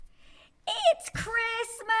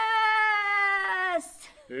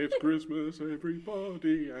It's Christmas,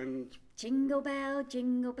 everybody, and... Jingle bell,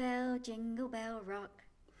 jingle bell, jingle bell rock.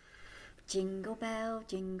 Jingle bell,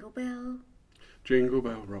 jingle bell. Jingle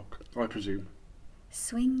bell rock, I presume.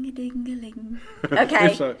 Swing-a-ding-a-ling.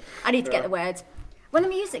 Okay, So, I need to get the words. When the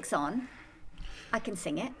music's on, I can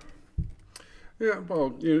sing it. Yeah,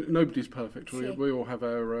 well, nobody's perfect. We all have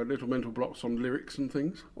our little mental blocks on lyrics and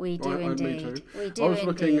things. We do indeed. Me too. We do I was indeed.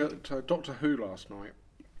 looking at Doctor Who last night.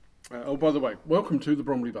 Oh, by the way, welcome to the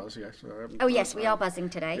Bromley Buzz, yes. Yes, we are buzzing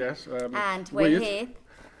today. Yes. And we're here.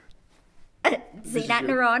 Zinat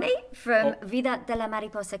Narani from Vida de la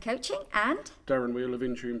Mariposa Coaching and... Darren Wheel of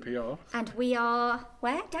In-Tune PR. And we are...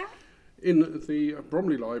 Where, Darren? In the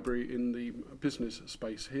Bromley Library in the business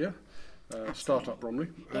space here. Startup Bromley.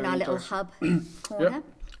 In our little hub corner. Yep.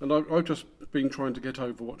 And I've just been trying to get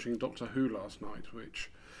over watching Doctor Who last night, which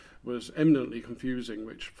was eminently confusing,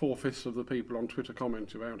 which 4/5 of the people on Twitter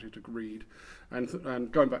commented about it agreed.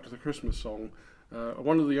 And going back to the Christmas song,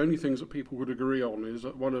 one of the only things that people would agree on is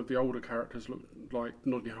that one of the older characters looked like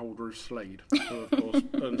Noddy Holder of Slade, who of course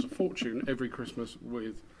earns a fortune every Christmas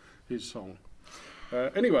with his song.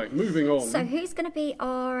 Anyway, moving on. So who's going to be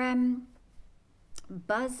our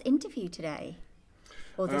Buzz interview today?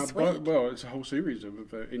 Or this week? Well, it's a whole series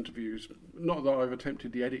of interviews. Not that I've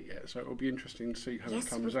attempted the edit yet, so it'll be interesting to see how it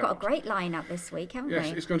comes out. Yes, we've got a great lineup this week, haven't we?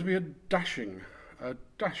 Yes, it's going to be a dashing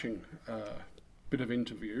bit of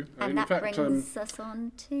interview. And that brings us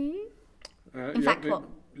on to... what?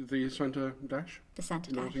 The Santa Dash. The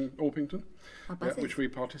Santa Dash. In Orpington, which we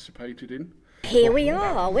participated in. Here we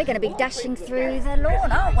are. We're going to be dashing through the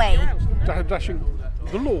lawn, aren't we? Dashing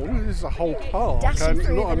the lawn? This is a whole park. Dashing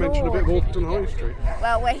through not the I mentioned lawn. a bit of Orpington High Street.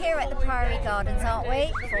 Well, we're here at the Priory Gardens, aren't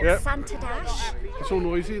we? For Santa Dash. It's all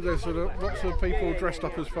noisy. There's lots of people dressed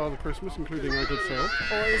up as Father Christmas, including our good self.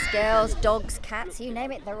 Boys, girls, dogs, cats, you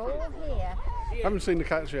name it, they're all here. Haven't seen the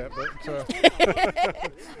cats yet, but...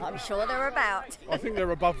 I'm sure they're about. I think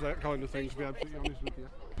they're above that kind of thing, to be absolutely honest with you.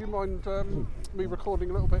 Do you mind me recording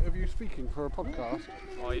a little bit of you speaking for a podcast?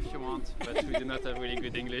 Or if you want, but we do not have really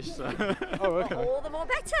good English, so... Oh, okay. All the more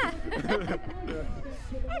better.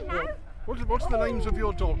 Hello. What's the names of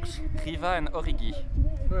your dogs? Riva and Origi.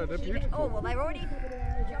 Oh, they're beautiful. Oh, well, they're already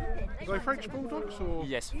jumping. Are they French bulldogs or?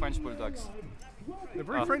 Yes, French bulldogs. They're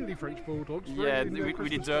very friendly French bulldogs. Yeah,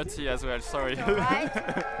 really dirty as well, sorry. All right.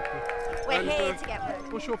 We're here to get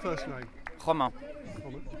rid. What's your first name? Romain.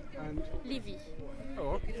 And Livy.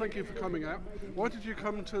 oh, thank you for coming out. Why did you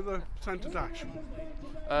come to the Santa Dash?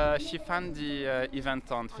 She found the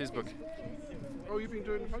event on Facebook. Oh, you've been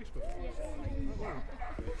doing Facebook? Oh, wow.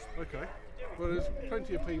 Okay. Well, there's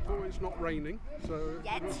plenty of people. It's not raining, so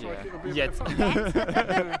it looks like it'll be a bit of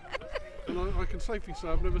fun. And I can safely say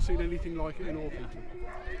I've never seen anything like it in Orpington.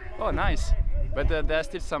 Oh, nice. But there are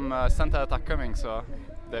still some Santa that are coming, so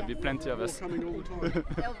there'll be plenty of us. Coming all the time.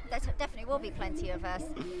 There definitely will be plenty of us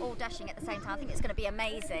all dashing at the same time. I think it's going to be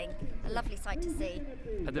amazing. A lovely sight to see.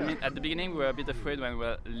 At the beginning, we were a bit afraid when we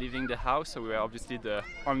were leaving the house, so we were obviously the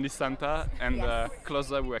only Santa, and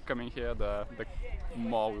closer we were coming here, the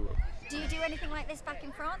more we were. Do you do anything like this back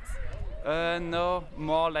in France? No,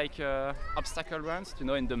 more like obstacle runs,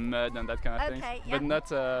 in the mud and that kind of thing. Okay, But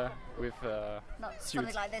not with Not suits.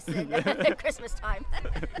 something like this in Christmas time.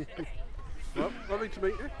 Well, lovely to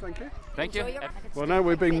meet you. Thank you. Thank you. Well, now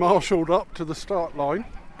we're being marshalled up to the start line.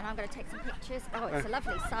 And I'm going to take some pictures. Oh, it's a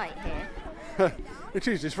lovely sight here. It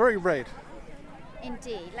is. It's very red.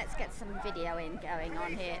 Indeed. Let's get some videoing going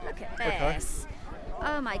on here. Look at this.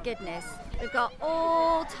 Oh my goodness. We've got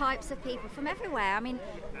all types of people from everywhere. I mean,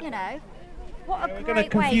 what a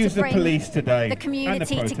great way to bring police today the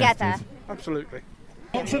community together. Absolutely.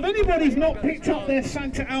 So if anybody's not picked up their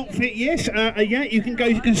Santa outfit yet, you can go.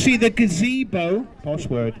 You can see the gazebo. Posh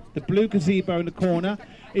word. The blue gazebo in the corner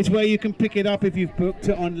is where you can pick it up if you've booked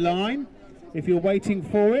it online. If you're waiting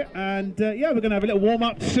for it, and we're going to have a little warm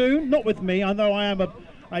up soon. Not with me, I know I am a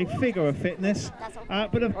figure of fitness,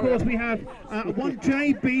 but of course we have one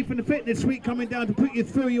JB from the Fitness Suite coming down to put you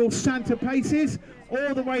through your Santa paces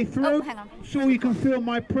all the way through. Oh, hang on. Sure you can feel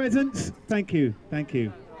my presence. Thank you. Thank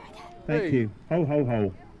you. Thank you. Ho, ho,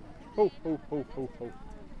 ho. Ho, ho, ho, ho, ho.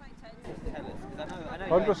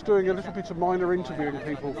 I'm just doing a little bit of minor interviewing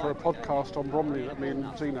people for a podcast on Bromley that me and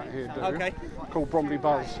Zinat here do, called Bromley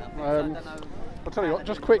Buzz. I'll tell you what,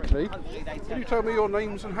 just quickly, can you tell me your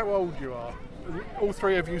names and how old you are? All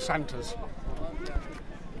three of you Santas.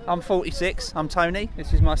 I'm 46. I'm Tony.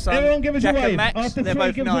 This is my son. Everyone give us Jack a wave. and Max. After They're 3,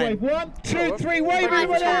 both give us a 9. wave. 1, 2, 3, wave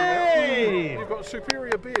everybody! You've got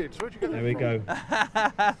superior beards. Where'd you get There we go.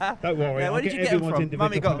 Don't worry, Yeah, I'll where did get you get them everyone's from?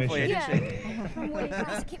 Mummy individual got them for you, permission. didn't she? From Woolly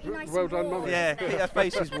House, keep you nice Well and done, warm. Mummy. Yeah, keep her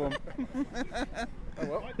face is warm.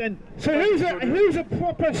 Right then. So who's a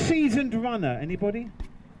proper seasoned runner? Anybody?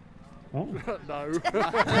 Oh, No.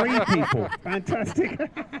 3 people. Fantastic.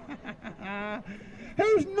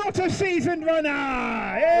 Who's not a seasoned runner?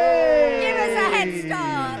 Yay! Give us a head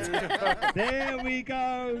start. There we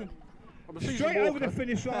go. I'm a seasoned Straight over walker. the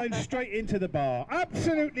finish line, straight into the bar.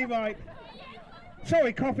 Absolutely right.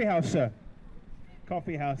 Sorry, coffee house, sir.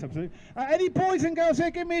 Coffee house, absolutely. Any boys and girls here?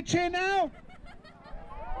 Give me a cheer now.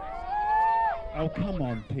 Oh, come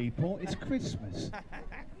on, people. It's Christmas.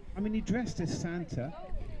 I mean, you dressed as Santa.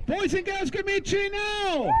 Boys and girls, give me a cheer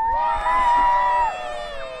now.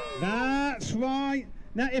 That's right.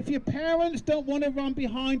 Now, if your parents don't want to run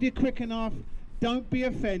behind you quick enough, don't be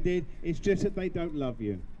offended. It's just that they don't love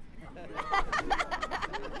you.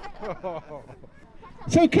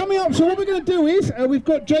 So coming up, so what we're going to do is, we've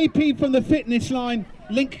got JP from the Fitness Line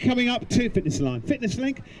link coming up to Fitness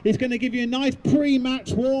Link is going to give you a nice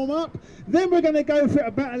pre-match warm-up. Then we're going to go for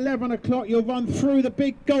about 11 o'clock. You'll run through the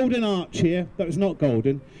big golden arch here. That was not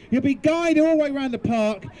golden. You'll be guided all the way around the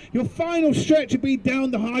park. Your final stretch will be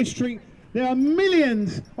down the high street. There are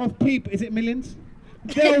millions of people. Is it millions?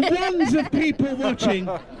 There are ones of people watching.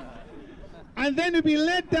 And then you'll be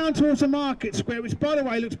led down towards the market square, which, by the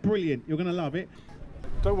way, looks brilliant. You're going to love it.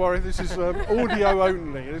 Don't worry, this is audio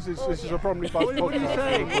only. This is a Bromley Bug podcast. What are you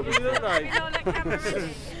saying? What does it look like?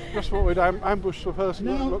 Just what we'd ambush the person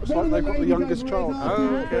that looks like they've got the youngest child.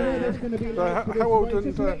 Okay. So how old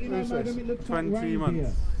and who's this? 20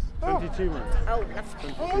 months. 22 months. Oh,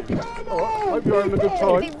 lovely. All right, hope you're having a good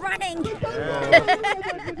We'll be time. running.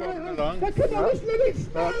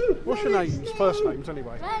 What's your names? First names,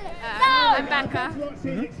 anyway. I'm Becca.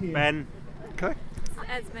 Ben. Okay.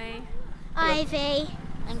 Esme. Ivy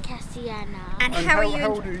and Cassiana. And how are you? How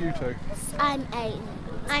old are you two? I'm 8.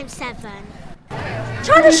 I'm 7.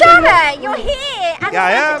 Charlie Sharma, you're here at the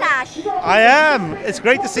Santa Dash. I am. It's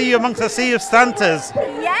great to see you amongst a sea of Santas.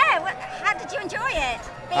 Yeah, how did you enjoy it?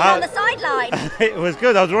 Being on the sideline. It was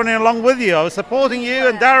good. I was running along with you. I was supporting you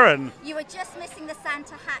and Darren. You were just missing the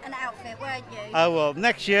Santa hat and outfit, weren't you? Oh well,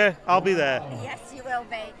 next year I'll be there. Yes, you will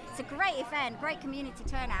be. It's a great event, great community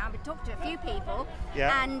turnout. I've been talking to a few people.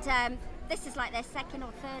 Yeah. And this is like their second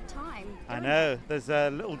or third time. I know. There's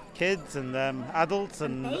little kids and adults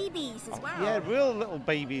and babies as well. Yeah, real little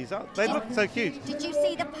babies. They look so cute. Did you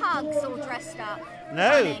see the pugs all dressed up? No,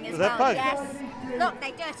 running as they're well? pugs. Yes. Look,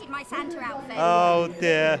 they dirtied my Santa outfit. Oh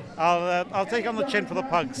dear. I'll take on the chin for the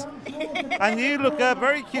pugs. And you look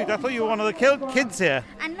very cute. I thought you were one of the kids here.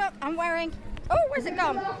 And look, I'm wearing. Oh, where's it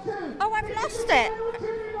gone? Oh, I've lost it.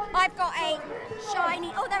 I've got a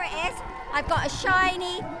shiny. Oh, there it is. I've got a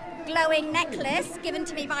shiny, glowing necklace given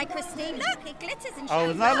to me by Christine. Look, it glitters and shines. Oh,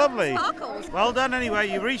 isn't that Look, lovely? Sparkles. Well done anyway.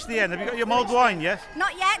 You reached the end. Have you got your mulled wine, yes?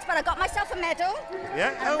 Not yet, but I got myself a medal.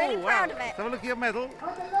 Yeah? I'm really wow. proud of it. Let's have a look at your medal.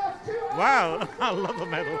 Wow. I love the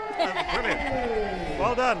medal. That's brilliant.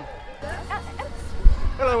 Well done.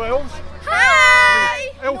 Hello, elves.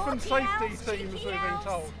 Hi! Elf and Naughty safety elves, teams, cheeky we've been elves.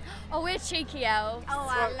 told. Oh, we're cheeky elves. Oh,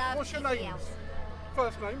 I Right, love what's your cheeky names? elves.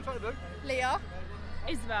 First names, I do. Leah.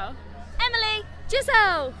 Isabel. Emily.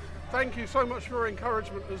 Giselle. Thank you so much for your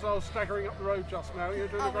encouragement as I was staggering up the road just now. You're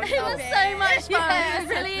doing a great It job. was so much fun. I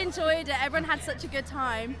really enjoyed it. Everyone had such a good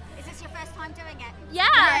time. Is this your first time doing it?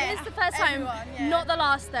 Yeah, it's the first time. everyone, yeah. Not the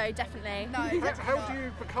last though, definitely. How do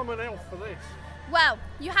you become an elf for this? Well,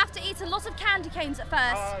 you have to eat a lot of candy canes at first,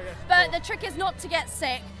 Ah, yes, of but course. the trick is not to get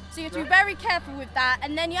sick. So you have to be very careful with that,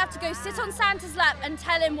 and then you have to go sit on Santa's lap and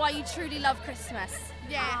tell him why you truly love Christmas.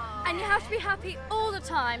 Yeah. And you have to be happy all the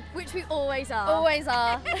time, which we always are. Always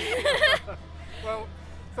are. Well,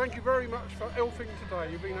 thank you very much for elfing today.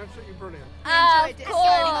 You've been absolutely brilliant. Of enjoyed it so course.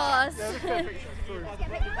 Yeah, let's get a picture through.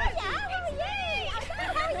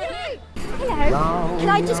 Hello. Can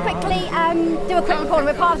I just quickly do a quick recording?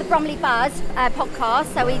 We're part of the Bromley Buzz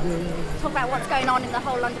podcast, so we talk about what's going on in the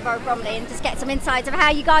whole London Borough of Bromley and just get some insights of how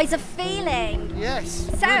you guys are feeling. Yes.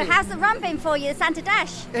 So, how's the run been for you, the Santa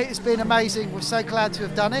Dash? It's been amazing. We're so glad to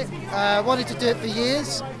have done it. Wanted to do it for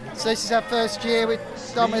years. So this is our first year. We've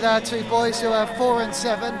done with our 2 boys who are 4 and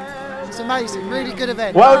 7. It's amazing. Really good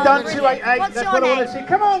event. Well done, Really 288. What's That's your what I want name? to see.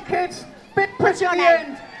 Come on, kids. Big push your at the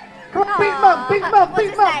name? end. Come on, big Aw, mum, big mum, what's big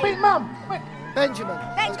his mum, name? big mum. Quick. Benjamin.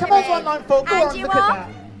 Benjamin. Come on, 194. Go And on, you look are? at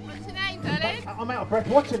What's your name, darling? that. I'm out of breath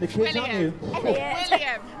watching the kids, aren't you?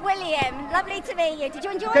 William, lovely to meet you. Did you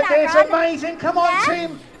enjoy Look at that this, run? amazing. Come on, Yeah?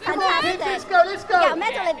 team. Come on, kids, let's go, let's go. Yeah, a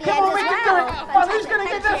medal at the Come end on, we as can do well. it. Come on, who's going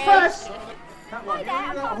to get there Fantastic, first? Hi there,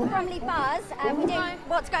 I'm part of Bromley Buzz. We do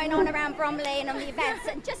what's going on around Bromley and on the events.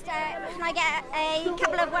 And just, can I get a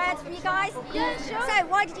couple of words from you guys? Yeah, sure. So,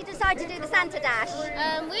 why did you decide to do the Santa Dash?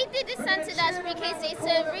 We did the Santa Dash because it's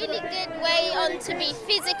a really good way on to be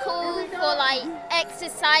physical for like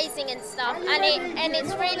exercising and stuff, and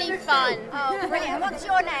it's really fun. Oh, brilliant. What's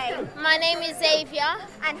your name? My name is Xavier.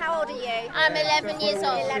 And how old are you? I'm 11 years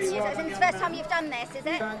old. 11 years old. And it's the first time you've done this, is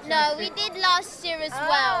it? No, we did last year as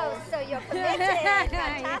well. Oh, so you're committed.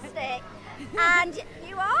 Fantastic. And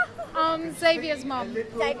you are? Xavier's mum.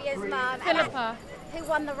 Xavier's mum. Philippa. Who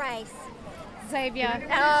won the race? Xavier.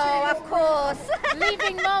 Oh, of course.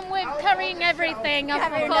 Leaving mum with carrying everything,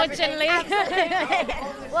 unfortunately. Absolutely.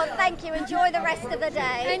 Well, thank you. Enjoy the rest of the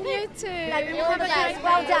day. And you too. All the best.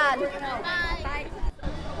 Well done. Bye.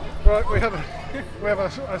 Right, we have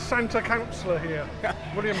a Santa counsellor here,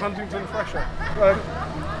 William Huntington Fresher.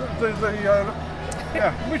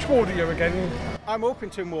 Which ward are you again? I'm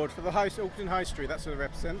Orpington Ward for the Orpington High Street, that's what I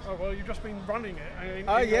represent. Oh, well, you've just been running it.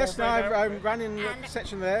 Oh, yes, no, I'm running the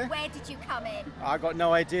section there. Where did you come in? I got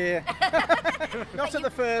no idea. Not at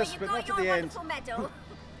the first, but not at the end. Wonderful medal.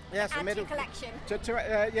 Yes, a medal. collection.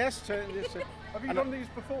 Yes. Have you done these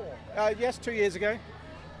before? Yes, 2 years ago.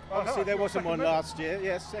 Obviously, there wasn't one medal? last year.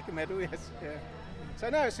 Yes, second medal, yes. Yeah. So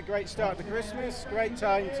no, it's a great start to Christmas, great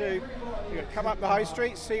time to come up the high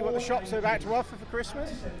street, see what the shops are about to offer for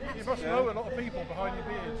Christmas. You must know a lot of people behind your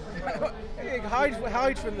beard.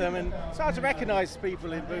 hide from them, and it's hard to recognise people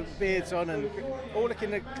with beards on and all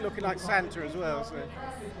looking like Santa as well. So.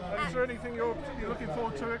 Is there anything you're looking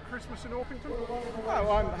forward to at Christmas in Orpington?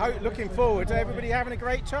 Well, I'm looking forward to everybody having a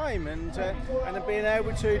great time and being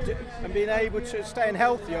able to staying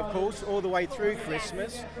healthy, of course, all the way through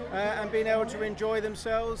Christmas, and being able to enjoy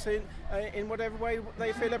themselves in whatever way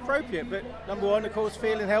they feel appropriate. But number one, of course,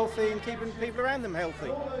 feeling healthy and keeping people around them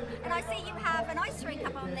healthy. And I see you have an ice rink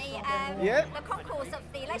up on the concourse of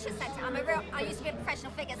the leisure centre. I used to be a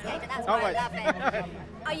professional figure skater. That's why I love it.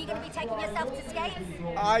 Are you going to be taking yourself to skates?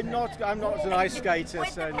 I'm not an ice skater.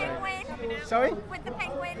 With the penguin? Sorry? With the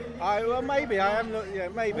penguin? Well, maybe I am.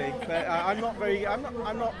 Maybe, but I'm not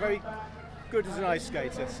very good as an ice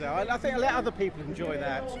skater. So I think I'll let other people enjoy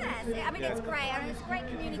that. Yes, I mean it's great, and it's great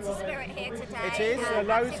community spirit here today. It is.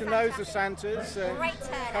 Loads and loads of Santas great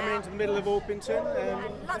turnout. coming into the middle of Orpington.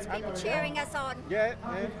 And lots of people cheering us on. Yeah,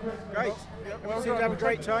 great. Seem to have a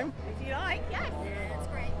great time. If you like, yeah. That's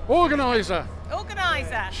great. Organiser.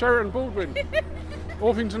 Sharon Baldwin.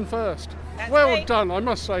 Orpington first. That's well me. done, I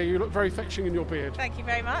must say, you look very fetching in your beard. Thank you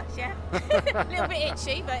very much, yeah. A little bit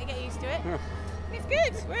itchy, but get used to it. It's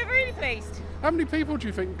good, we're really pleased. How many people do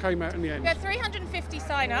you think came out in the end? We had 350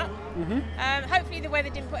 sign up. Hopefully the weather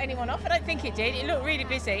didn't put anyone off. I don't think it did, it looked really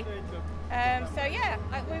busy.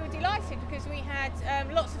 We were delighted because we had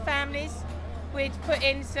lots of families. We'd put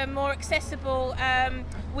in some more accessible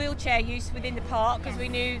wheelchair use within the park because we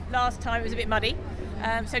knew last time it was a bit muddy.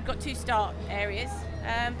 So we've got 2 start areas.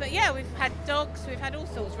 We've had dogs, we've had all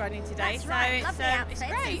sorts running today. That's right. So Lovely it's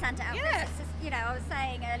outfits great. and Santa outfits. Yeah. It's just, I was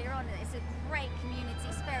saying earlier on, it's a great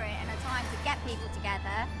community spirit and a time to get people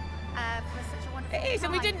together for such a wonderful It is,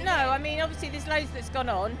 and we time, didn't know. I mean, obviously there's loads that's gone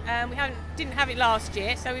on. We didn't have it last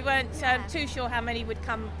year, so we weren't too sure how many would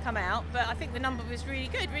come out. But I think the number was really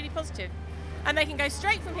good, really positive. And they can go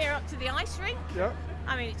straight from here up to the ice rink. Yeah.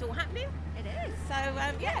 I mean, it's all happening. It is. So,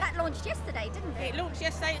 That launched yesterday, didn't it? It launched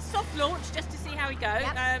yesterday. It's soft launch just to see how we go.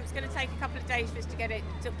 Yep. It's going to take a couple of days for us to get it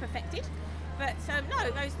perfected. But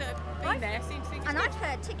those that have been there seem to think it's And good. I've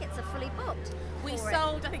heard tickets are fully booked. We for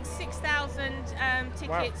sold, I think, 6,000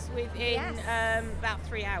 tickets within about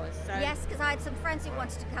 3 hours. So Yes, because I had some friends who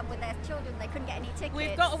wanted to come with their children. They couldn't get any tickets.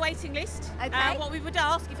 we've got a waiting list. Okay. What we would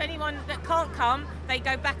ask, if anyone that can't come, they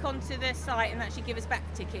go back onto the site and actually give us back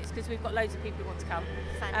the tickets because we've got loads of people who want to come.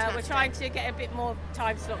 Fantastic. We're trying to get a bit more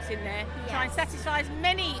time slots in there. Try and satisfy as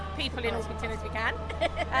many people in Orpington as we can.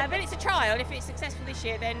 But it's a trial. If it's successful this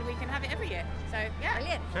year, then we can have it every year. So, yeah.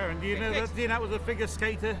 Brilliant. Sharon, do you know that was a figure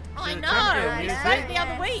skater? I know. champion, You you spoke see? the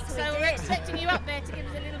other week, Yes, so we we're did. expecting you up there to give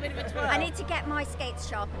us a little bit of a twirl. I need to get my skates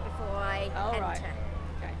sharpened before I enter. Right.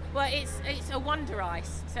 Okay. Well, it's a wonder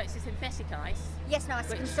ice, so it's a synthetic ice. Yes, no, I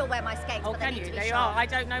can still wear my skates, Oh, but they can need you? to be There you sharp. are. I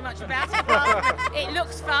don't know much about it, but it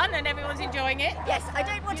looks fun and everyone's enjoying it. Yes, I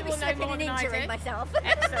don't want You to be will know slipping more and than I injuring do. myself.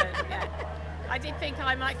 Excellent, yeah. I did think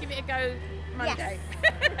I might give it a go Monday.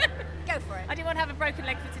 Go for it. I didn't want to have a broken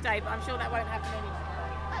leg for today, but I'm sure that won't happen anyway.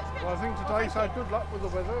 Well, I think today's had good luck with the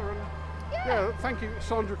weather, and Yeah, thank you,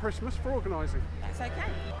 Sandra Christmas, for organising. That's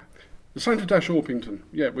okay. The Santa Dash Orpington.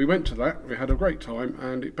 Yeah, we went to that. We had a great time,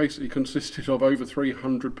 and it basically consisted of over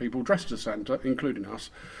 300 people dressed as Santa, including us,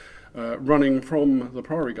 running from the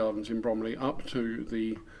Priory Gardens in Bromley up to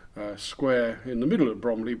the square in the middle of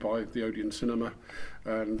Bromley by the Odeon Cinema,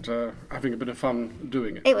 and having a bit of fun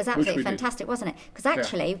doing it. It was absolutely fantastic, wasn't it? Because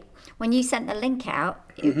actually, when you sent the link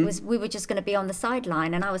out, it was we were just going to be on the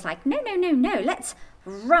sideline, and I was like, no, let's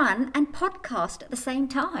run and podcast at the same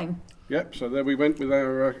time. Yep, so there we went with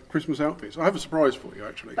our Christmas outfits. I have a surprise for you,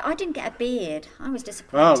 actually. But I didn't get a beard. I was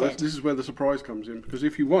disappointed. This is where the surprise comes in, because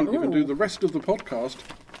if you want, you can do the rest of the podcast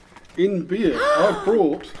in beard. I've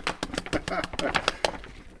brought...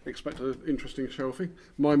 Expect an interesting shelfie.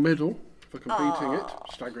 My medal for competing it,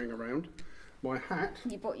 staggering around. My hat.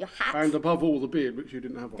 You brought your hat. And above all, the beard, which you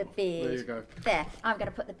didn't have on. The beard. There you go. There, I'm going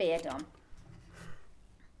to put the beard on.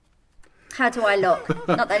 How do I look?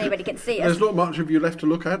 Not that anybody can see us. There's not much of you left to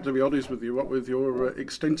look at, to be honest with you, what with your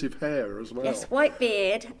extensive hair as well. Yes, white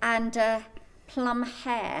beard and plum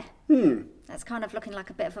hair. That's kind of looking like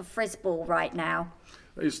a bit of a frizzball right now.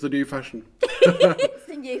 It's the new fashion. It's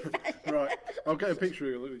the new fashion. Right, I'll get a picture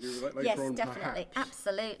of you later on. Yes, definitely,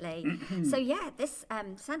 absolutely. So yeah, this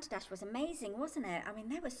Santa Dash was amazing, wasn't it? I mean,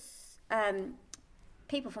 there was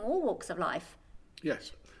people from all walks of life.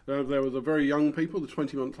 Yes, there were the very young people, the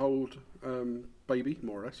 20-month-old baby,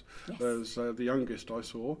 more or less. Yes. There's the youngest I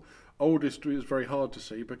saw. Oldest is very hard to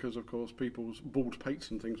see because, of course, people's bald pates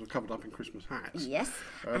and things were covered up in Christmas hats. Yes.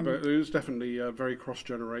 But it was definitely very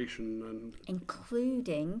cross-generation. And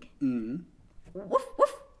including... Woof,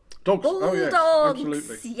 woof. Dogs. Bulldogs. Oh, yes,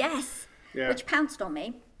 absolutely. Yes. Yeah. Which pounced on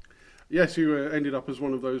me. Yes, you ended up as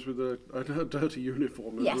one of those with a dirty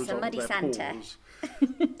uniform. Yes, a muddy Santa.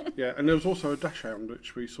 Yeah, and there was also a dachshund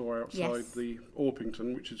which we saw outside Yes. the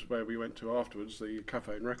Orpington, which is where we went to afterwards, the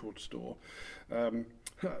cafe and record store.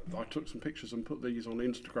 I took some pictures and put these on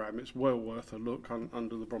Instagram. It's well worth a look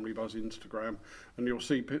under the Bromley Buzz Instagram, and you'll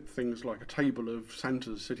see things like a table of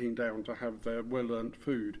Santas sitting down to have their well-earned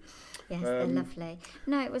food. Yes, they're lovely.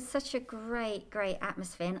 No, it was such a great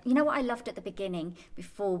atmosphere. And you know what I loved at the beginning,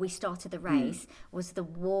 before we started the race, was the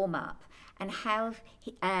warm-up and how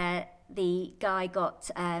the guy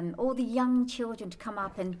got all the young children to come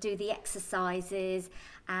up and do the exercises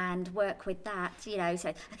and work with that, you know.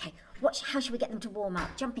 So, okay, how should we get them to warm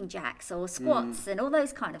up? Jumping jacks or squats and all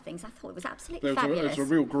those kind of things. I thought it was absolutely fabulous. There was a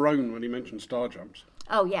real groan when he mentioned star jumps.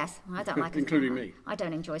 Oh, yes. I don't like it. Including me. I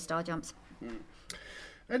don't enjoy star jumps.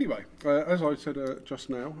 Anyway, as I said just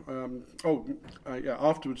now,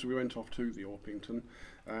 afterwards we went off to the Orpington,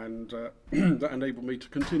 and that enabled me to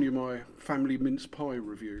continue my family mince pie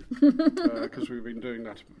review, because we've been doing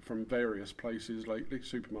that from various places lately,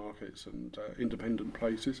 supermarkets and independent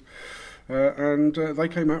places, and they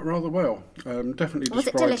came out rather well. Definitely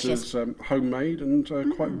described as homemade and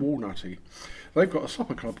quite walnutty. They've got a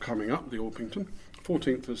supper club coming up, the Orpington,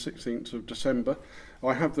 14th and 16th of December.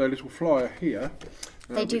 I have their little flyer here,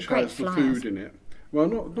 which has the food in it. Well,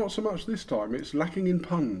 not so much this time. It's lacking in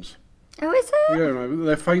puns. Oh, is it? Yeah, no,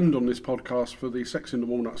 they're famed on this podcast for the Sex in the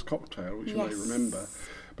Walnuts cocktail, which you may remember.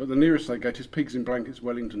 But the nearest they get is Pigs in Blankets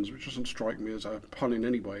Wellingtons, which doesn't strike me as a pun in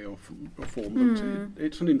any way or form, but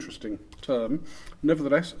it's an interesting term.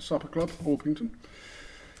 Nevertheless, Supper Club, Orpington.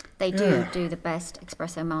 They do the best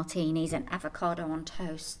espresso martinis and avocado on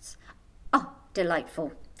toasts. Oh,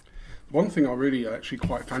 delightful. One thing I really actually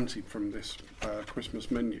quite fancied from this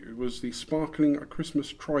Christmas menu was the sparkling Christmas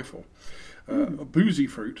trifle. A boozy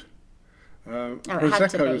fruit,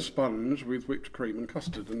 Prosecco sponge with whipped cream and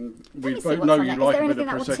custard. And we both know you like a bit of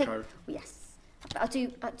Prosecco. Yes, but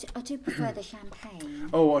I do prefer the champagne.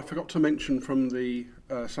 Oh, I forgot to mention from the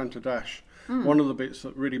Santa Dash, one of the bits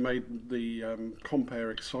that really made the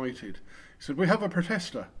compere excited. He said, "We have a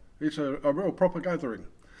protester. It's a real proper gathering."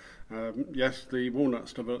 Yes, the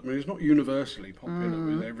Walnuts development is not universally popular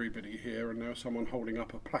with everybody here, and now someone holding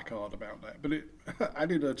up a placard about that. But it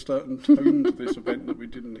added a certain tone to this event that we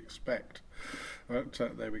didn't expect. But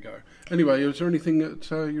there we go. Anyway, is there anything that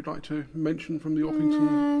you'd like to mention from the Orpington?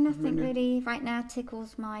 No, nothing really right now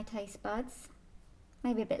tickles my taste buds.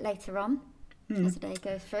 Maybe a bit later on as the day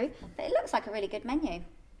goes through. But it looks like a really good menu.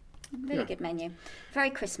 Really good menu.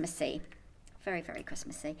 Very Christmassy. Very, very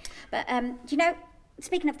Christmassy. But, do you know...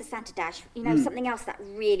 Speaking of the Santa Dash, you know, something else that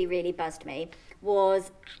really, really buzzed me was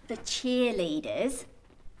the cheerleaders,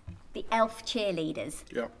 the elf cheerleaders.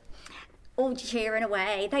 Yeah. All cheering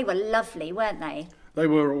away. They were lovely, weren't they? They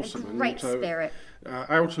were awesome. A great spirit.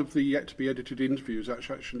 Out of the yet to be edited interviews, that's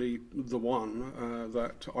actually the one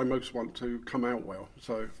that I most want to come out well.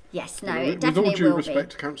 So yes, no, with it all definitely due will respect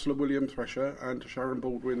be. to Councillor William Thresher and to Sharon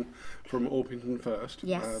Baldwin from Orpington First,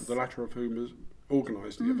 Yes. the latter of whom has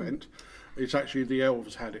organised the event, it's actually the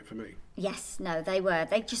elves had it for me. Yes, no, they were.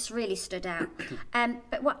 They just really stood out.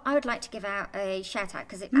 But what I would like to give out a shout out,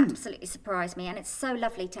 because it absolutely surprised me, and it's so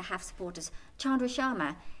lovely to have supporters. Chandra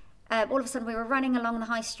Sharma. All of a sudden we were running along the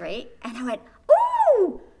high street, and I went,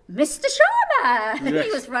 "Ooh, Mr. Sharma!" Yes.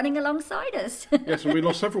 He was running alongside us. Yes, and we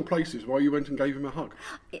lost several places while you went and gave him a hug.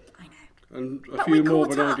 I know. And a But few we more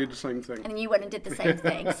caught when I up. did the same thing. And you went and did the same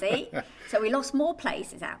thing, see? So we lost more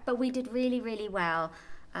places out, but we did really, really well.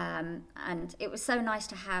 And it was so nice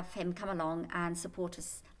to have him come along and support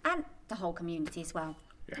us and the whole community as well.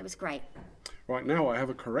 Yeah. It was great. Right, now I have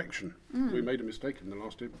a correction. We made a mistake in the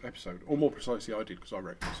last episode, or more precisely I did because I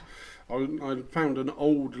wrote this. I found an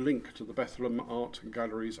old link to the Bethlehem Art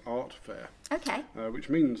Gallery's art fair. Okay. Which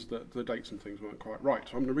means that the dates and things weren't quite right.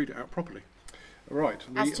 So I'm going to read it out properly. Right.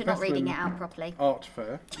 As to not reading it out properly. Art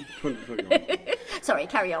fair, 2021. Sorry,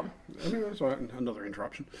 carry on. Anyway, that's all right, another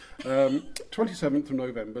interruption. 27th of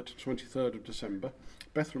November to 23rd of December.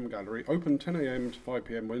 Bethlehem Gallery, open 10 a.m. to 5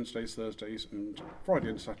 p.m. Wednesdays, Thursdays and Friday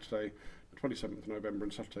and Saturday, 27th of November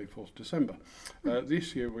and Saturday 4th December.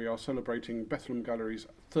 This year we are celebrating Bethlehem Gallery's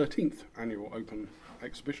 13th annual open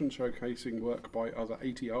exhibition showcasing work by other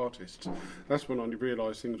 80 artists. That's when I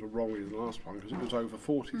realised things were wrong with the last one because it was over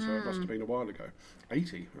 40, so it must have been a while ago.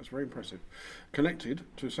 80, that's very impressive. Connected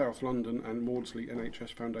to South London and Maudsley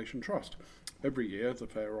NHS Foundation Trust. Every year the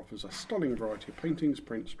fair offers a stunning variety of paintings,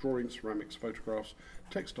 prints, drawings, ceramics, photographs,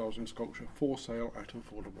 textiles and sculpture for sale at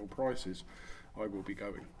affordable prices. I will be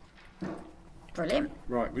going. Brilliant.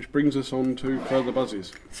 Right, which brings us on to further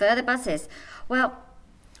buzzes. Further buzzes. Well,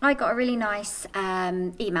 I got a really nice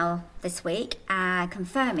email this week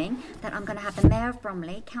confirming that I'm going to have the Mayor of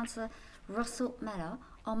Bromley, Councillor Russell Mellor,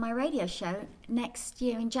 on my radio show next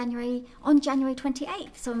year in January, on January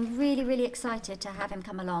 28th. So I'm really, really excited to have him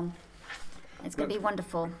come along. It's going to be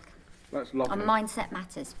wonderful. That's lovely. On Mindset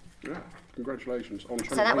Matters. Yeah, congratulations.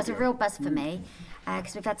 So that was a real buzz for me,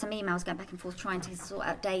 because we've had some emails going back and forth trying to sort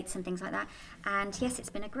out dates and things like that. And yes,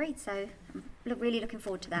 it's been agreed, so I'm really looking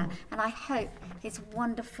forward to that. And I hope his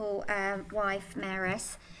wonderful wife,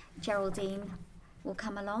 Mayoress Geraldine, will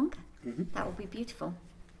come along. That will be beautiful.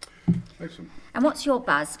 Excellent. And what's your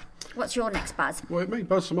buzz? What's your next buzz? Well, it may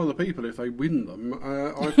buzz some other people if they win them.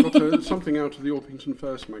 I've got something out of the Orpington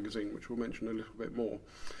First magazine, which we'll mention a little bit more.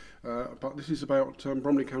 But this is about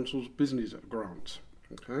Bromley Council's business grants.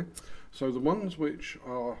 Okay, so the ones which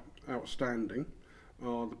are outstanding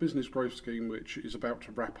are the business growth scheme, which is about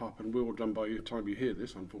to wrap up and will be done by the time you hear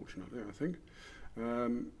this, unfortunately, I think.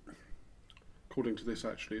 According to this,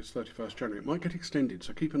 actually, it's 31st January. It might get extended,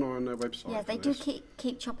 so keep an eye on their website. Yeah, they do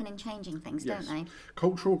keep chopping and changing things, yes. Don't they?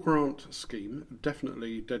 Cultural grant scheme,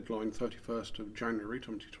 definitely deadline 31st of January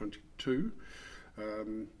 2022.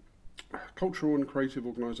 Cultural and creative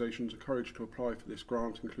organisations encouraged to apply for this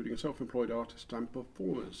grant, including self-employed artists and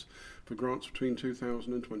performers, for grants between £2,000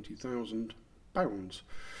 and £20,000.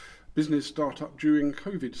 Business Start-up During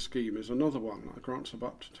COVID scheme is another one. Grants of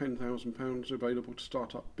up to £10,000 available to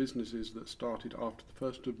start-up businesses that started after the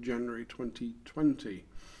 1st of January 2020.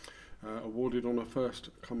 Awarded on a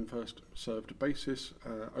first-come, first-served basis,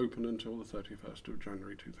 open until the 31st of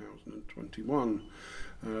January 2021.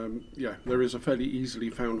 Yeah, there is a fairly easily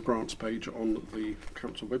found grants page on the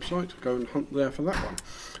council website. Go and hunt there for that one.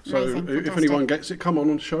 So Amazing, if fantastic. anyone gets it, come on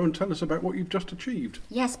the show and tell us about what you've just achieved.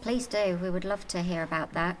 Yes, please do. We would love to hear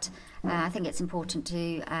about that. I think it's important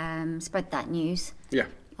to spread that news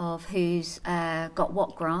of who's got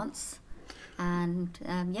what grants. And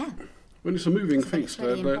yeah. When it's a moving I think feast,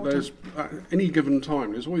 it's really there's at any given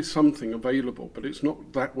time, there's always something available, but it's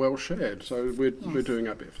not that well shared. So we're doing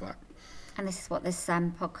our bit for that. And this is what this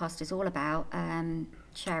podcast is all about,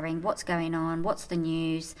 sharing what's going on, what's the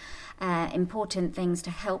news, important things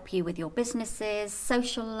to help you with your businesses,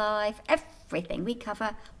 social life, everything. We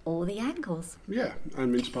cover all the angles. Yeah,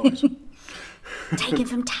 and mince pies. Taken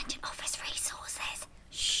from Tangent Office Resources.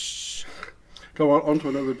 Go on to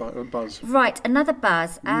another buzz. Right, another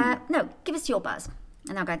buzz. No, give us your buzz,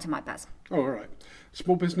 and I'll go into my buzz. Oh, all right.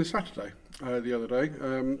 Small Business Saturday the other day.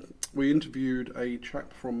 We interviewed a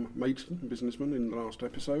chap from Maidstone, a businessman, in the last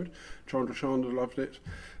episode. Chandra Sharma loved it.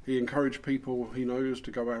 He encouraged people he knows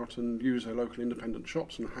to go out and use their local independent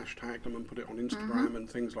shops and hashtag them and put it on Instagram and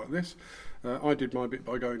things like this. I did my bit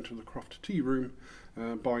by going to the Croft Tea Room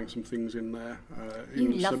buying some things in there.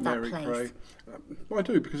 You in love St that Mary place. Cray. Well, I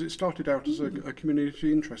do, because it started out as a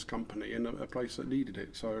community interest company in a place that needed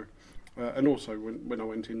it. So, and also when I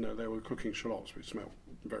went in there, they were cooking shallots, which smelled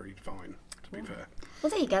very fine, to be fair. Well,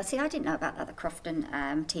 there you go. See, I didn't know about that, the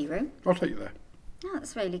Crofton tea room. I'll take you there. Oh,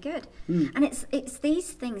 that's really good. And it's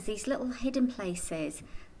these things, these little hidden places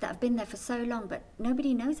that have been there for so long, but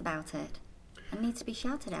nobody knows about it and needs to be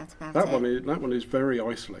shouted out about it. That one is very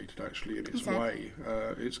isolated, actually, in its way.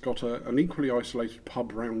 It's got an equally isolated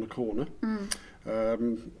pub round the corner,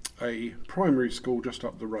 a primary school just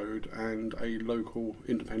up the road, and a local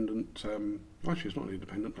independent, actually it's not an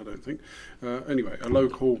independent, I don't think, anyway, a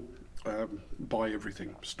local buy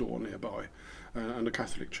everything store nearby, and a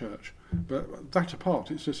Catholic church. But that apart,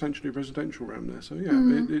 it's essentially residential around there, so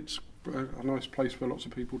it's a nice place for lots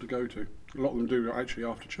of people to go to. A lot of them do actually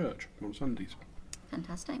after church on Sundays.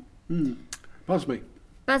 Fantastic. Buzz me.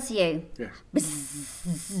 Buzz you. Yes.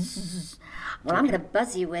 Buzz. Well, I'm going to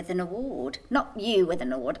buzz you with an award. Not you with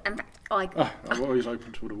an award. In fact, I'm always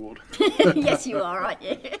open to an award. Yes, you are, aren't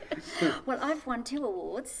you? Well, I've won 2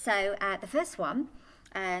 awards. So the first one,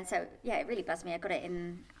 so yeah, it really buzzed me. I got it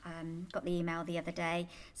in, got the email the other day.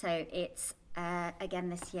 So it's again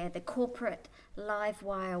this year, the Corporate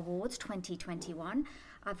Livewire Awards 2021.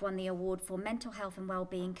 I've won the award for Mental Health and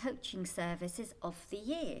Wellbeing Coaching Services of the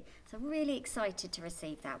Year. So really excited to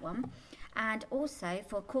receive that one. And also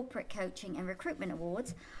for Corporate Coaching and Recruitment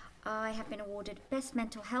Awards, I have been awarded Best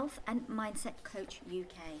Mental Health and Mindset Coach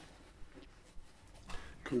UK.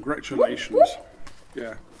 Congratulations. Whoop, whoop.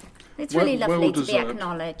 Yeah. It's really lovely to be deserved.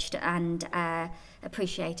 acknowledged and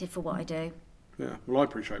appreciated for what I do. Yeah, well, I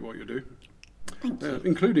appreciate what you do. Thank you.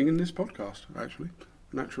 Including in this podcast, actually,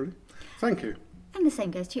 naturally. Thank you. And the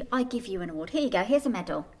same goes to you. I give you an award. Here you go. Here's a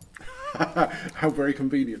medal. How very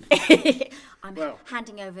convenient. I'm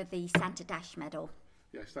handing over the Santa Dash medal.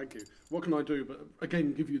 Yes, thank you. What can I do but,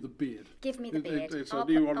 again, give you the beard? Give me the beard. It's a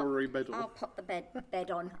new honorary medal. I'll pop the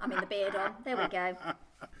bed on. I mean, the beard on. There we go.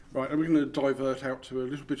 Right, and we're going to divert out to a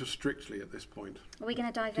little bit of Strictly at this point. Are we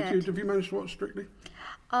going to divert? Have you managed to watch Strictly?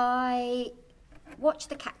 I watched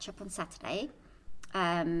the catch-up on Saturday,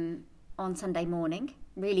 on Sunday morning,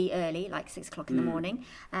 really early, like 6 o'clock in the morning.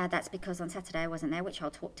 That's because on Saturday I wasn't there, which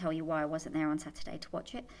I'll tell you why I wasn't there on Saturday to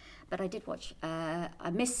watch it. But I did watch,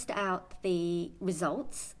 I missed out the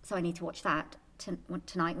results, so I need to watch that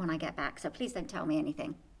tonight when I get back. So please don't tell me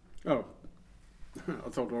anything. Oh, I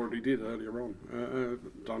thought I already did earlier on.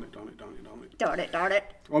 Darn it. Darn it.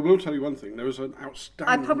 I will tell you one thing. There was an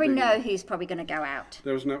outstanding... I probably know who's probably going to go out.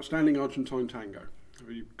 There was an outstanding Argentine tango.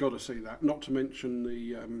 You've got to see that. Not to mention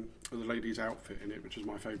the lady's outfit in it, which is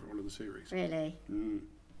my favourite one of the series. Really?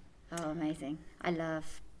 Oh, amazing. I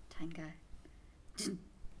love tango.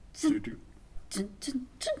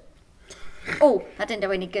 Oh, that didn't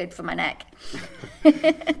do any good for my neck.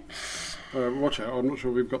 Watch out, I'm not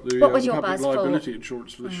sure we've got the public liability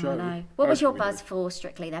insurance for the show. No. What was your buzz for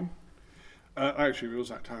Strictly then? Actually, it was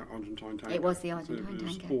that Argentine tango. It was the Argentine tango.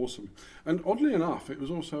 It was awesome. And oddly enough, it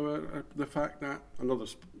was also the fact that, another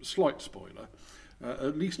slight spoiler,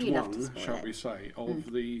 at least one, shall we say,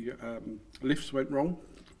 of the lifts went wrong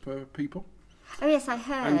for people. Oh yes, I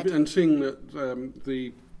heard. And seeing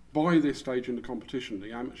that by this stage in the competition,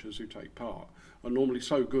 the amateurs who take part are normally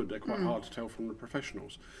so good, they're quite hard to tell from the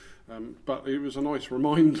professionals. But it was a nice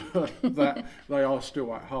reminder that they are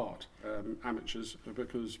still at heart amateurs,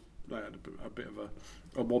 because they had a bit of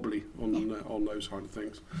a wobbly on those kind of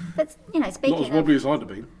things. But speaking not as wobbly as I'd have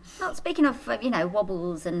been. Well, speaking of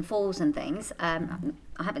wobbles and falls and things, I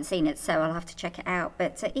haven't seen it, so I'll have to check it out.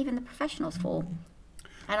 But even the professionals fall.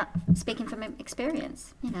 And speaking from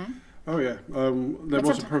experience, Oh yeah, there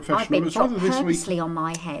was a professional. I've been it was either this purposely week, on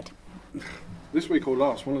my head. This week or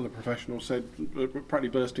last, one of the professionals said, practically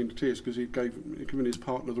burst into tears because he'd given his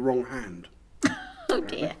partner the wrong hand. Oh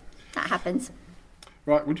dear, that happens.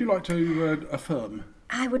 Right, would you like to affirm?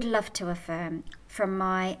 I would love to affirm from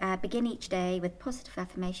my Begin Each Day with Positive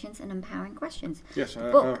Affirmations and Empowering Questions. Yes. The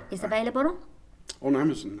book is available on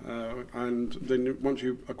Amazon, and then once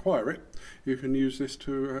you acquire it, you can use this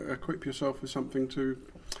to equip yourself with something to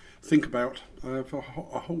think about for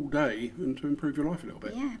a whole day and to improve your life a little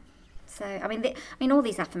bit. Yeah. So, I mean, all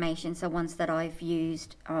these affirmations are ones that I've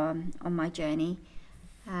used on my journey,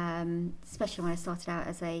 especially when I started out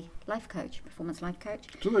as a life coach, performance life coach.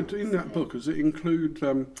 So, in that book, does it include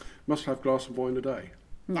must have glass of wine a day?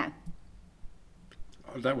 No.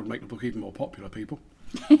 That would make the book even more popular, people.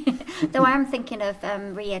 Though I am thinking of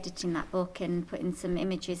re-editing that book and putting some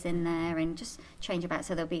images in there and just change about,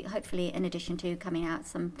 so there'll be hopefully an edition 2 coming out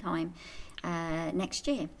sometime next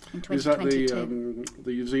year in 2022. Is that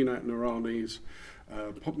the Zinat Noorani's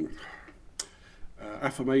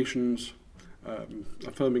affirmations,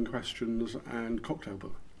 affirming questions, and cocktail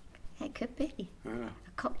book. It could be. A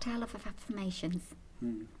cocktail of affirmations.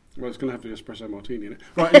 Well, it's going to have the espresso martini in it.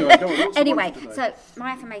 Right, anyway, go on. What's Anyway, the one so my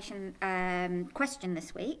affirmation question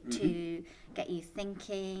this week to get you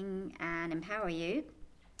thinking and empower you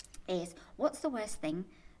is, what's the worst thing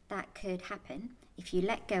that could happen if you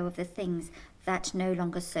let go of the things that no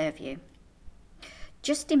longer serve you?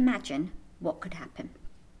 Just imagine what could happen.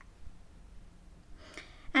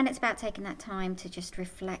 And it's about taking that time to just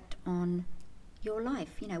reflect on your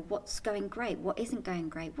life. You know, what's going great, what isn't going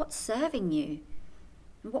great, what's serving you,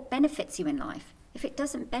 and what benefits you in life. If it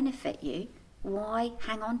doesn't benefit you, why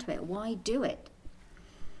hang on to it? Why do it?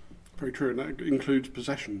 Very true, and that includes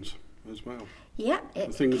possessions as well. Yep. The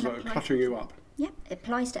things that are cluttering you up. Yep, it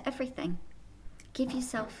applies to everything. Give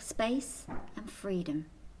yourself space and freedom.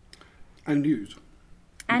 And news.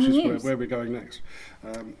 And which news. is where we're going next.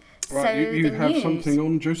 Right, So you the have news. something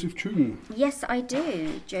on Joseph Choon. Yes, I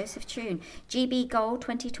do. Joseph Choon. GB Gold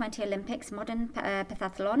 2020 Olympics Modern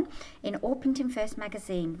Pentathlon in Orpington First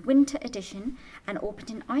Magazine, Winter Edition, and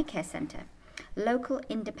Orpington Eye Care Centre. Local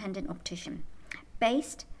independent optician.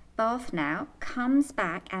 Based Bath now, comes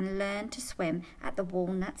back and learned to swim at the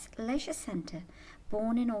Walnuts Leisure Centre.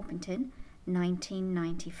 Born in Orpington,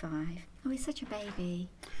 1995. Oh, he's such a baby.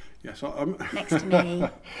 Yes, I'm Next to me.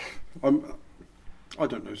 I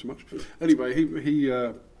don't know so much. Anyway, he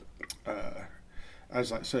as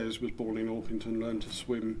that says, was born in Orpington, learned to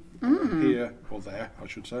swim here, or there, I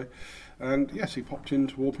should say. And yes, he popped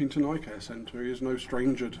into Orpington Eye Care Centre. He is no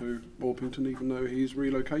stranger to Orpington, even though he's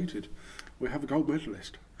relocated. We have a gold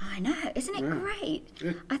medalist. I know, isn't it great?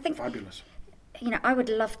 Yeah, I think fabulous. You know, I would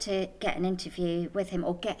love to get an interview with him,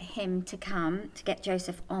 or get him to come to get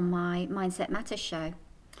Joseph on my Mindset Matters show.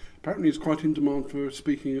 Apparently he's quite in demand for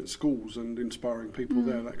speaking at schools and inspiring people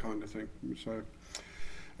there, that kind of thing. So,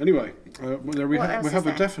 anyway, we have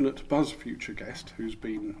a definite Buzz future guest who's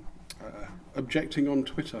been objecting on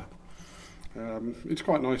Twitter. It's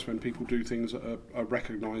quite nice when people do things that are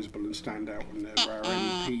recognisable and stand out when they're our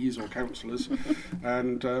MPs or councillors.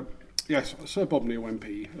 And yes, Sir Bob Neal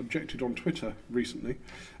MP objected on Twitter recently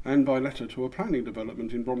and by letter to a planning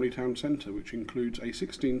development in Bromley Town Centre, which includes a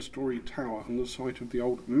 16-storey tower on the site of the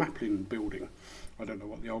old Maplin building. I don't know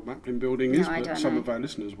what the old Maplin building is, but some of our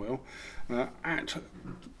listeners will. At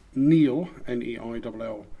Neil,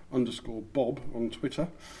 Neill _Bob on Twitter,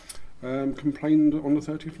 complained on the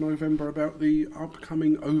 30th of November about the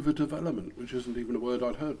upcoming overdevelopment, which isn't even a word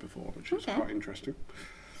I'd heard before, which is quite interesting.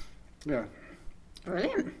 Yeah.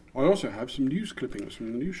 Brilliant. I also have some news clippings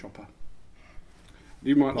from the News Shopper.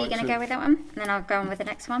 You might like Are you going to go with that one? And then I'll go on with the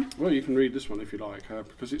next one? Well, you can read this one if you like,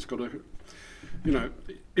 because it's got a... You know,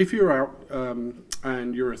 if you're out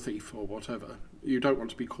and you're a thief or whatever, you don't want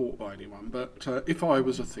to be caught by anyone. But if I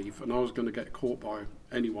was a thief and I was going to get caught by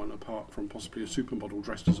anyone apart from possibly a supermodel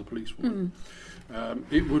dressed as a policewoman,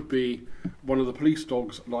 it would be one of the police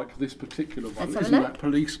dogs like this particular one. Isn't that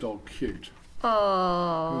police dog cute?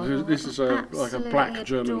 Oh, this is like a black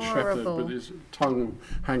German Shepherd with his tongue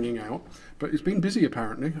hanging out. But it's been busy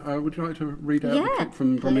apparently. Would you like to read out the clip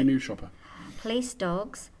from Bromley News Shopper? Police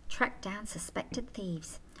dogs track down suspected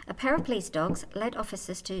thieves. A pair of police dogs led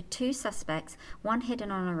officers to two suspects, one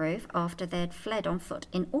hidden on a roof after they had fled on foot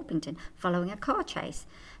in Orpington following a car chase.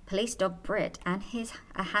 Police dog Britt and his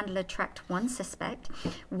handler tracked one suspect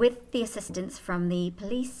with the assistance from the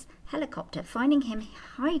police helicopter, finding him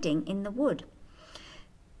hiding in the woods.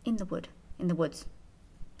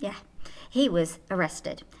 Yeah. He was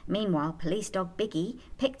arrested. Meanwhile, police dog Biggie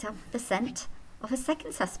picked up the scent of a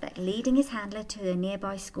second suspect, leading his handler to a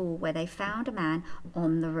nearby school where they found a man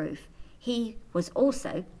on the roof. He was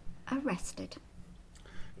also arrested.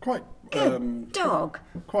 Quite good dog.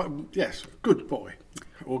 Quite yes, good boy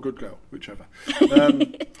or good girl, whichever.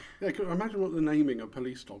 Yeah, imagine what the naming of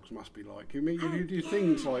police dogs must be like. You do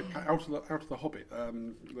things like out of the Hobbit,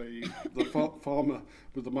 the farmer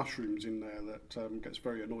with the mushrooms in there that gets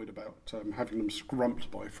very annoyed about having them scrumped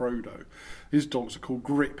by Frodo. His dogs are called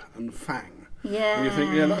Grip and Fang. Yeah. And you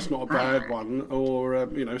think, yeah, that's not a bad one, or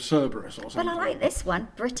Cerberus or something. Well, I like this one,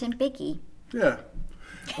 Britt and Biggie. Yeah.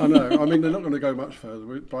 I know. I mean, they're not going to go much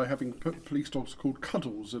further by having police dogs called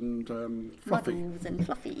Cuddles and Fluffy. Muddles and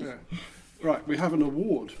Fluffy. Yeah. Right, we have an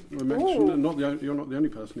award. I mentioned you're not the only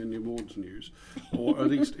person in the awards news, or at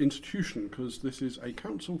least institution, because this is a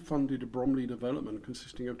council-funded Bromley development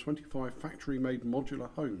consisting of 25 factory-made modular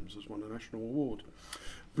homes has won a national award.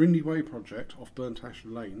 Brindley Way project off Burnt Ash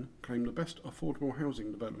Lane claimed the best affordable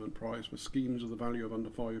housing development prize for schemes of the value of under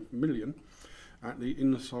 5 million at the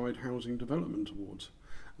Inner Side Housing Development Awards.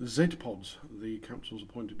 Z-Pods, the council's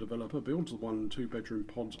appointed developer, builds the 1 and 2 bedroom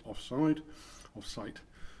pods off-site,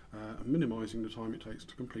 minimising the time it takes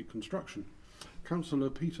to complete construction. Councillor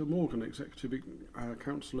Peter Morgan, Executive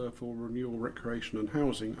Councillor for Renewal, Recreation and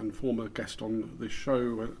Housing and former guest on this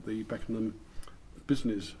show at the Beckenham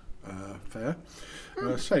Business Fair,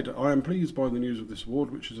 said, "I am pleased by the news of this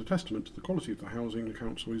award, which is a testament to the quality of the housing the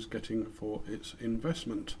council is getting for its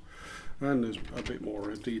investment." And there's a bit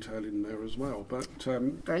more detail in there as well. But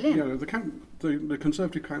brilliant. You know, the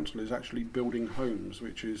Conservative Council is actually building homes,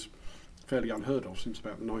 which is fairly unheard of since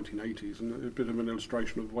about the 1980s, and a bit of an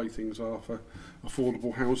illustration of the way things are for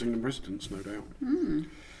affordable housing and residents, no doubt.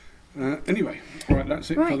 Anyway, right,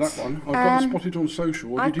 that's it for that one. I've got spotted on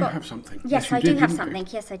social. Or did you have something? Yes, I do have something.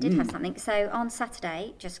 Yes, I did have something. So on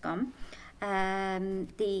Saturday, just gone,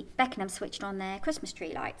 the Beckenham switched on their Christmas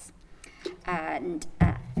tree lights. And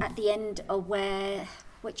at the end of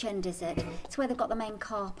which end is it? It's where they've got the main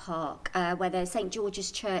car park, where the St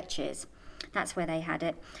George's Church is. That's where they had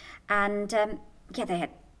it. And they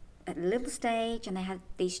had a little stage, and they had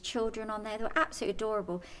these children on there. They were absolutely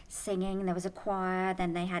adorable, singing. There was a choir.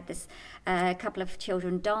 Then they had this couple of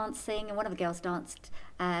children dancing, and one of the girls danced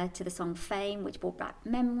to the song Fame, which brought back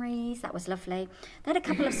memories. That was lovely. They had a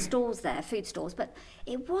couple of stalls there, food stalls, but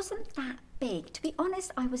it wasn't that big. To be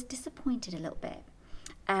honest, I was disappointed a little bit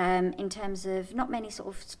in terms of not many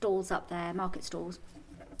sort of stalls up there, market stalls.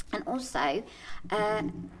 And also,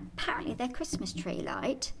 apparently their Christmas tree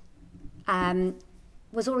light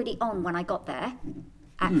was already on when I got there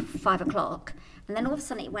at 5 o'clock, and then all of a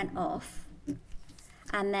sudden it went off,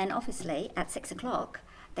 and then obviously at 6 o'clock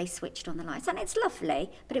they switched on the lights, and it's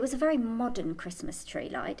lovely, but it was a very modern Christmas tree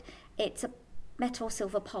light. It's a metal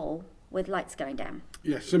silver pole with lights going down.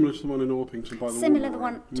 Yes, similar to the one in Orpington by the Similar to the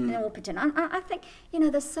one in Orpington. And I think, you know,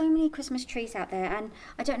 there's so many Christmas trees out there, and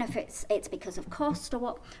I don't know if it's because of cost or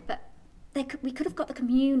what, but we could have got the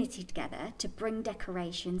community together to bring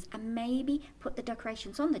decorations and maybe put the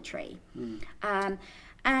decorations on the tree.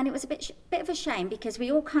 And it was a bit of a shame, because we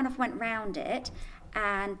all kind of went round it,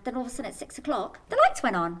 and then all of a sudden at 6 o'clock the lights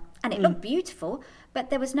went on, and it looked beautiful, but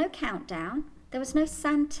there was no countdown, there was no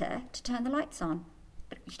Santa to turn the lights on.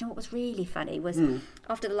 But you know what was really funny was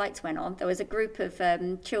after the lights went on, there was a group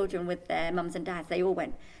of children with their mums and dads. They all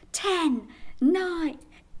went 10, 9,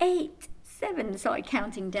 8, 7, started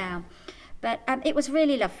counting down. But it was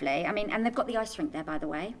really lovely. I mean, and they've got the ice rink there, by the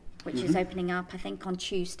way, which is opening up, I think, on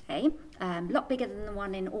Tuesday. A lot bigger than the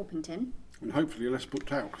one in Orpington. And hopefully less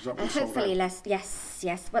booked out, because that was sold out. Hopefully less,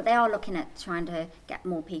 yes. But they are looking at trying to get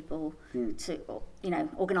more people to, you know,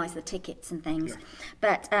 organise the tickets and things. Yeah.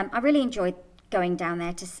 But I really enjoyed going down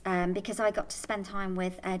there because I got to spend time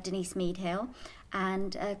with Denise Meadhill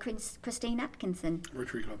and Christine Atkinson.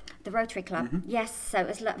 Rotary Club. The Rotary Club, yes. So it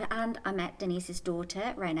was lovely. And I met Denise's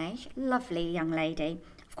daughter, Renee, lovely young lady.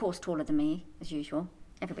 Of course, taller than me, as usual.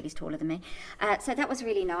 Everybody's taller than me. So that was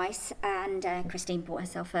really nice. And Christine bought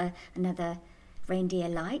herself another reindeer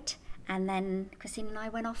light. And then Christine and I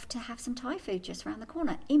went off to have some Thai food just around the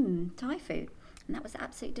corner. Thai food. And that was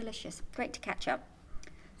absolutely delicious. Great to catch up.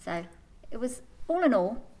 So it was, all in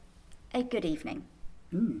all, a good evening.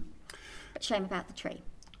 But shame about the tree.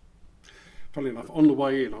 Funny enough, on the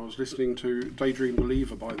way in, I was listening to Daydream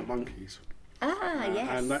Believer by the Monkees. Yes.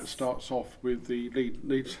 And that starts off with the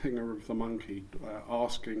lead singer of the Monkey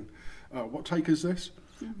asking, what take is this?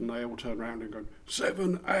 And they all turn around and go,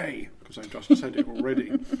 7A, because they just said it already.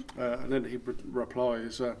 And then he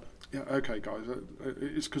replies, yeah, okay, guys,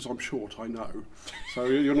 it's because I'm short, I know. So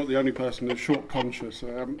you're not the only person who's short conscious.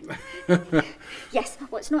 Yes,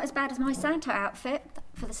 well, it's not as bad as my Santa outfit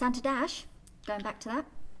for the Santa Dash, going back to that.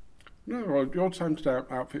 No, your Santa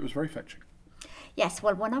outfit was very fetching. Yes,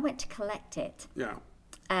 well, when I went to collect it,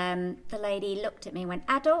 the lady looked at me and went,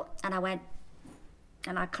 adult, and I went,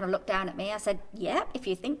 and I kind of looked down at me. I said, yeah, if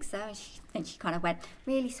you think so. And she kind of went,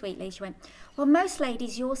 really sweetly, she went, well, most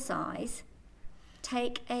ladies your size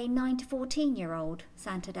take a 9 to 14-year-old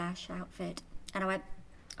Santa Dash outfit. And I went,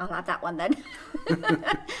 I'll have that one then.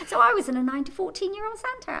 So I was in a 9 to 14-year-old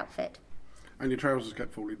Santa outfit. And your trousers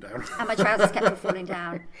kept falling down. And my trousers kept falling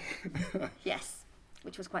down. Yes,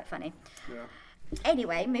 which was quite funny. Yeah.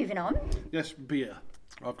 Anyway, moving on. Yes, beer.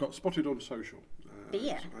 I've got spotted on social.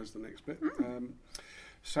 Beer. As the next bit.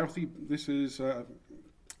 Southie, this is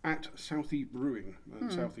at Southie Brewing.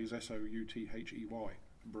 Southie is Southey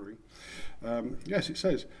Brewing. Yes, it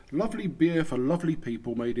says, lovely beer for lovely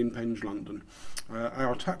people made in Penge, London.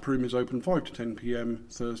 Our tap room is open 5 to 10 p.m.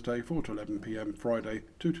 Thursday, 4 to 11 p.m. Friday,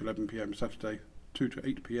 2 to 11 p.m. Saturday, 2 to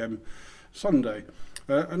 8 p.m. Sunday.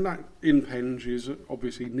 And that in Penge is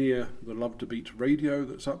obviously near the Love to Beat radio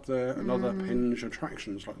that's up there, and other Penge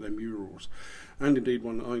attractions like their murals. And indeed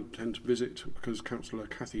one that I tend to visit because Councillor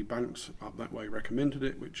Kathy Banks up that way recommended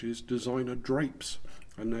it, which is designer drapes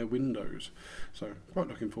and their windows. So quite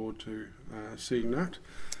looking forward to seeing that.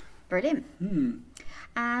 Brilliant.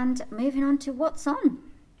 And moving on to what's on.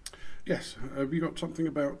 Yes, have you got something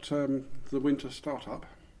about the winter startup?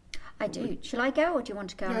 I do. Shall I go, or do you want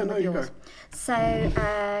to go on with you yours? go.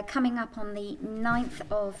 So coming up on the 9th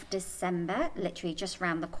of December, literally just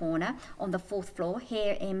round the corner on the 4th floor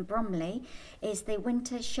here in Bromley, is the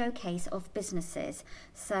winter showcase of businesses.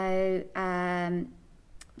 So there's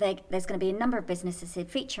going to be a number of businesses here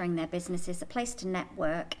featuring their businesses, a place to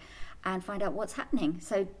network and find out what's happening.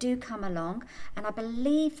 So do come along, and I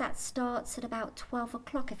believe that starts at about 12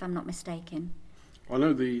 o'clock if I'm not mistaken. I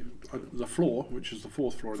know the floor, which is the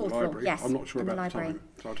 4th floor in the library. Yes, I'm not sure in the about the library. time,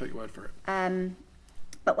 so I'll take your word for it.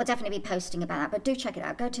 But we'll definitely be posting about that. But do check it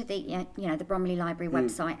out. Go to the the Bromley Library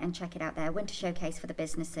website and check it out there. Winter showcase for the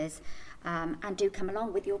businesses, and do come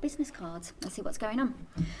along with your business cards and see what's going on.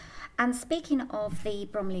 And speaking of the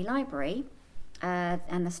Bromley Library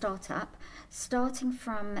and the startup, starting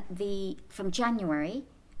from January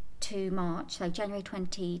to March, so January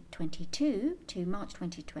 2022 to March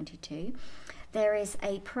 2022. There is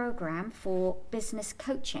a program for business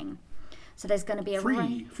coaching. So there's going to be a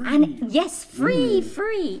free.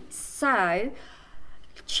 So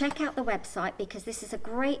check out the website, because this is a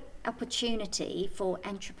great opportunity for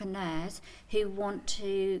entrepreneurs who want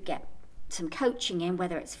to get some coaching in,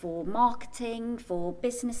 whether it's for marketing, for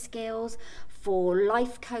business skills, for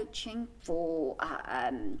life coaching, for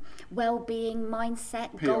well-being,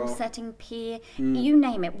 mindset, PR. goal setting, peer, you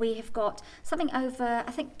name it. We have got something over,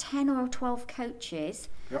 I think, 10 or 12 coaches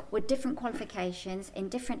with different qualifications in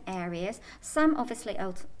different areas. Some obviously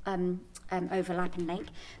overlap and link,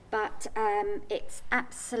 but it's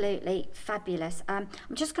absolutely fabulous. I'm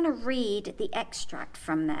just going to read the extract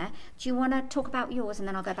from there. Do you want to talk about yours, and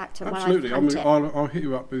then I'll go back to Absolutely. I'll hit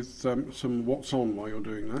you up with some what's on while you're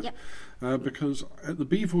doing that. Yep. Because at the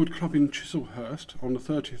Beaverwood Club in Chislehurst on the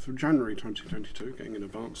 30th of January 2022, getting in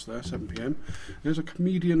advance there, 7 p.m, there's a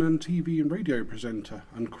comedian and TV and radio presenter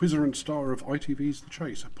and quizzer and star of ITV's The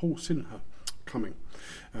Chase, Paul Sinha, coming.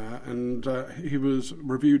 And he was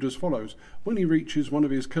reviewed as follows: when he reaches one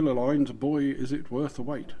of his killer lines, boy is it worth the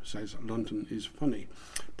wait, says London is funny.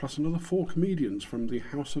 Plus another 4 comedians from the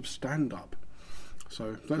House of Stand-Up.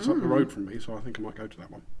 So that's up the road from me, so I think I might go to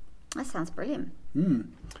that one. That sounds brilliant.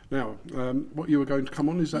 Now, what you were going to come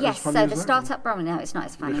on, is that yes, as funny so as the that? Startup Bromley, no, it's not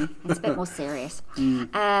as funny. It's a bit more serious.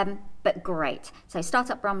 But great. So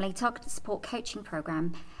Startup Bromley Targeted Support Coaching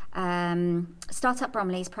Programme. Startup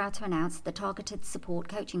Bromley is proud to announce the Targeted Support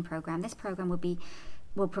Coaching Programme. This programme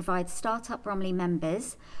will provide Startup Bromley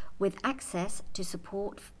members with access to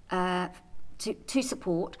support to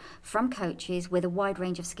support from coaches with a wide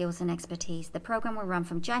range of skills and expertise. The programme will run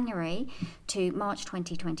from January to March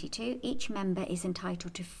 2022. Each member is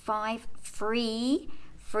entitled to 5 free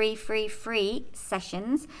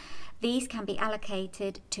sessions. These can be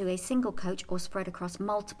allocated to a single coach or spread across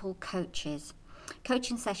multiple coaches.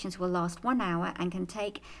 Coaching sessions will last 1 hour and can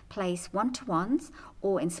take place one-to-ones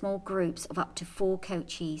or in small groups of up to 4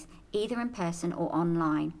 coaches, either in person or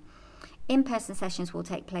online. In-person sessions will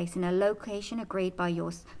take place in a location agreed by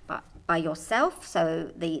yourself,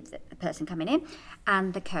 so the person coming in,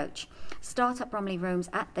 and the coach. Startup Bromley rooms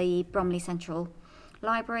at the Bromley Central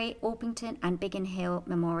Library, Orpington and Biggin Hill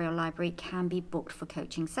Memorial Library can be booked for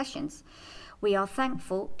coaching sessions. We are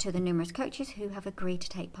thankful to the numerous coaches who have agreed to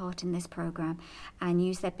take part in this programme and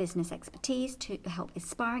use their business expertise to help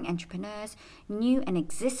aspiring entrepreneurs, new and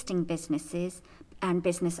existing businesses and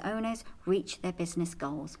business owners reach their business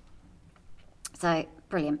goals. So,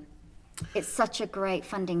 brilliant. It's such a great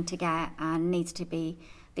funding to get, and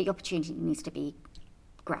the opportunity needs to be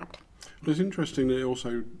grabbed. Well, it's interesting that it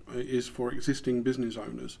also is for existing business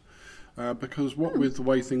owners, because with the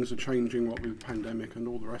way things are changing, what with the pandemic and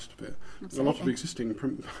all the rest of it, Absolutely. a lot of existing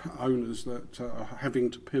owners that are having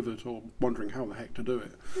to pivot or wondering how the heck to do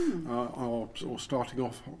it are starting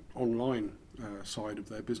off online side of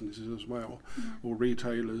their businesses as well, or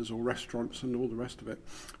retailers or restaurants and all the rest of it.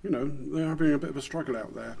 You know, they're having a bit of a struggle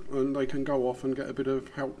out there, and they can go off and get a bit of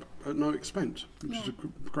help at no expense, which is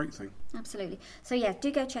a great thing. Absolutely. So yeah,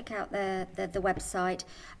 do go check out the website,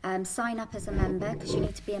 sign up as a member, because you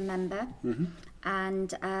need to be a member,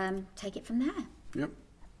 and take it from there. Yep.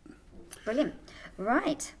 Brilliant.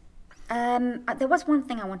 Right. There was one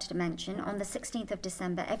thing I wanted to mention. On the 16th of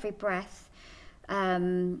December, Every Breath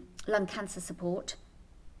lung cancer support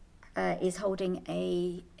is holding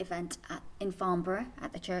a event in Farnborough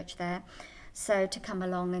at the church there. So to come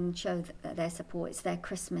along and show their support, it's their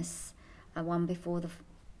Christmas one before the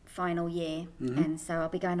final year. And so I'll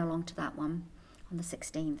be going along to that one on the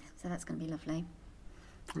 16th. So that's going to be lovely.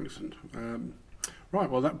 Excellent. Right,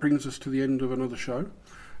 well, that brings us to the end of another show.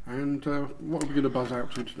 And what are we going to buzz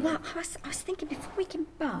out to today? Well, I was thinking before we can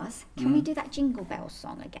buzz, can we do that Jingle Bells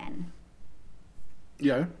song again?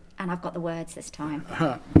 Yeah. And I've got the words this time.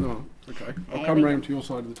 Oh, okay. I'll come round to your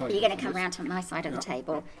side of the table. You're going to come round to my side of the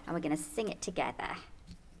table, and we're going to sing it together.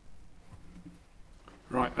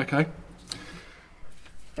 Right, okay.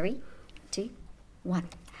 3, 2, 1.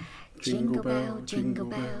 Jingle bell, jingle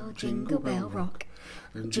bell, jingle bell rock.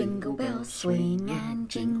 Jingle bells swing and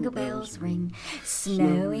jingle bells ring.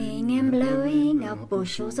 Snowing and blowing are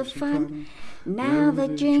bushels of fun. Now the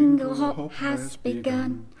jingle hop has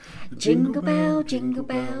begun. Jingle bell, jingle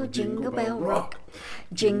bell, jingle bell rock.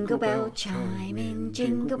 Jingle bell chime in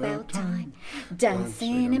jingle bell time.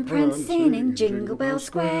 Dancing and prancing in Jingle Bell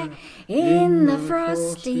Square. In the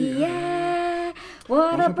frosty air.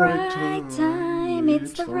 What a bright time,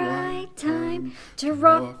 it's the right time to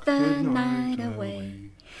rock the night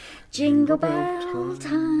away. Jingle bell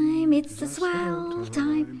time, it's the swell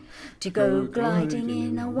time to go gliding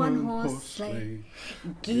in a one-horse sleigh.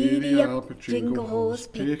 Giddy up, jingle horse,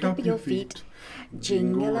 pick up your feet,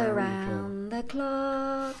 jingle around the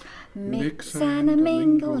clock. Mix and a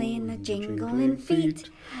mingle in a jingling feet.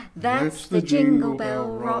 That's the Jingle Bell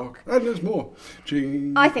rock. And there's more.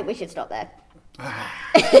 I think we should stop there. All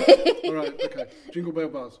right, okay. Jingle Bell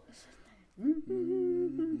Buzz. Mm-hmm.